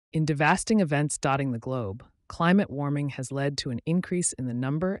In devasting events dotting the globe, climate warming has led to an increase in the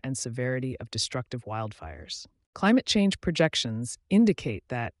number and severity of destructive wildfires. Climate change projections indicate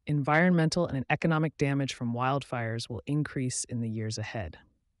that environmental and economic damage from wildfires will increase in the years ahead.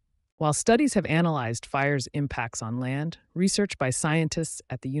 While studies have analyzed fires' impacts on land, research by scientists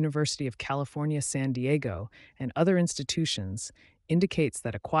at the University of California, San Diego, and other institutions indicates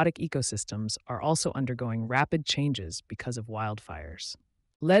that aquatic ecosystems are also undergoing rapid changes because of wildfires.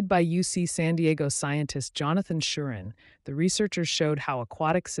 Led by UC San Diego scientist Jonathan Shurin, the researchers showed how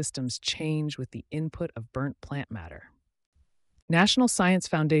aquatic systems change with the input of burnt plant matter. National Science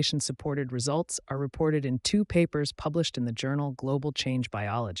Foundation supported results are reported in two papers published in the journal Global Change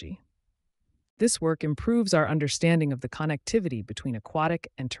Biology. This work improves our understanding of the connectivity between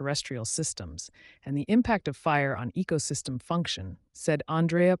aquatic and terrestrial systems and the impact of fire on ecosystem function, said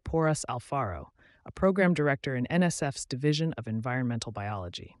Andrea Porras Alfaro, a program director in NSF's Division of Environmental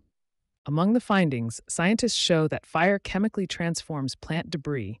Biology. Among the findings, scientists show that fire chemically transforms plant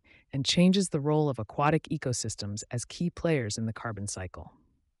debris and changes the role of aquatic ecosystems as key players in the carbon cycle.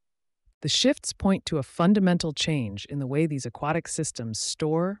 The shifts point to a fundamental change in the way these aquatic systems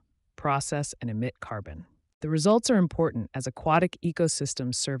store, process, and emit carbon. The results are important as aquatic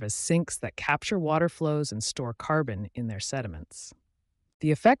ecosystems serve as sinks that capture water flows and store carbon in their sediments. The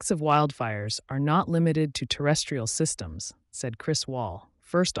effects of wildfires are not limited to terrestrial systems, said Chris Wall,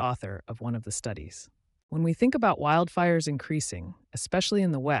 first author of one of the studies. When we think about wildfires increasing, especially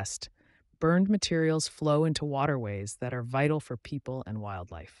in the West, burned materials flow into waterways that are vital for people and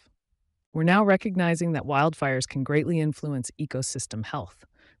wildlife. We're now recognizing that wildfires can greatly influence ecosystem health,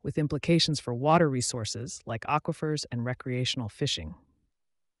 with implications for water resources like aquifers and recreational fishing.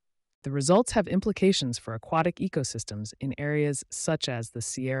 The results have implications for aquatic ecosystems in areas such as the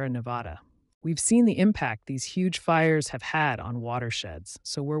Sierra Nevada. We've seen the impact these huge fires have had on watersheds,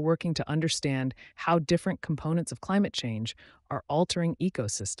 so we're working to understand how different components of climate change are altering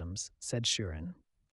ecosystems, said Shurin.